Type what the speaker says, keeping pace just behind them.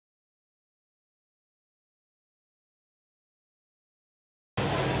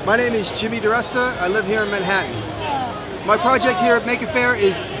My name is Jimmy DiResta. I live here in Manhattan. My project here at Make a Faire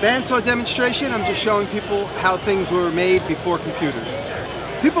is bandsaw demonstration. I'm just showing people how things were made before computers.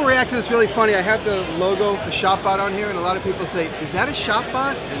 People react to this really funny. I have the logo for ShopBot on here, and a lot of people say, is that a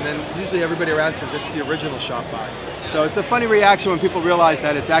ShopBot? And then usually everybody around says it's the original ShopBot. So it's a funny reaction when people realize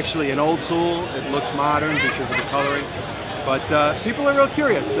that it's actually an old tool. It looks modern because of the coloring. But people are real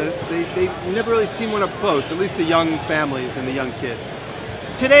curious. They've never really seen one up close, at least the young families and the young kids.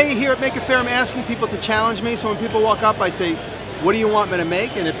 Today here at Make a Faire, I'm asking people to challenge me. So when people walk up, I say, what do you want me to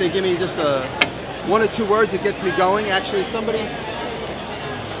make? And if they give me just one or two words, it gets me going. Actually, somebody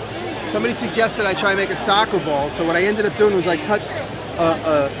suggested I try and make a soccer ball. So what I ended up doing was I cut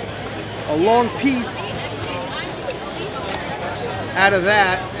a long piece out of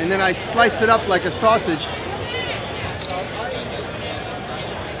that, and then I sliced it up like a sausage.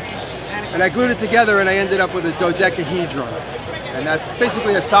 And I glued it together, and I ended up with a dodecahedron. And that's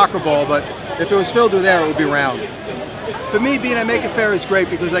basically a soccer ball, but if it was filled with air, it would be round. For me, being at Make a Faire is great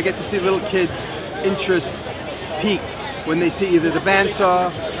because I get to see little kids' interest peak when they see either the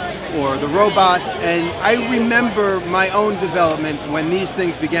bandsaw or the robots. And I remember my own development when these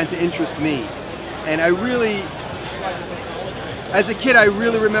things began to interest me. And as a kid, I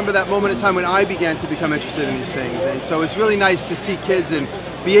really remember that moment in time when I began to become interested in these things. And so it's really nice to see kids and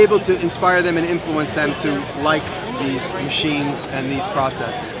be able to inspire them and influence them to like these machines and these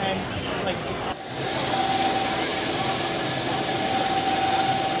processes.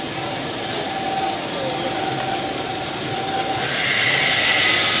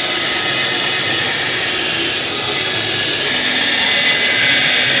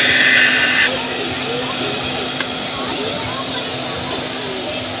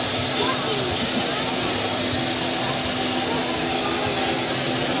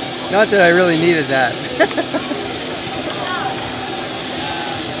 Not that I really needed that.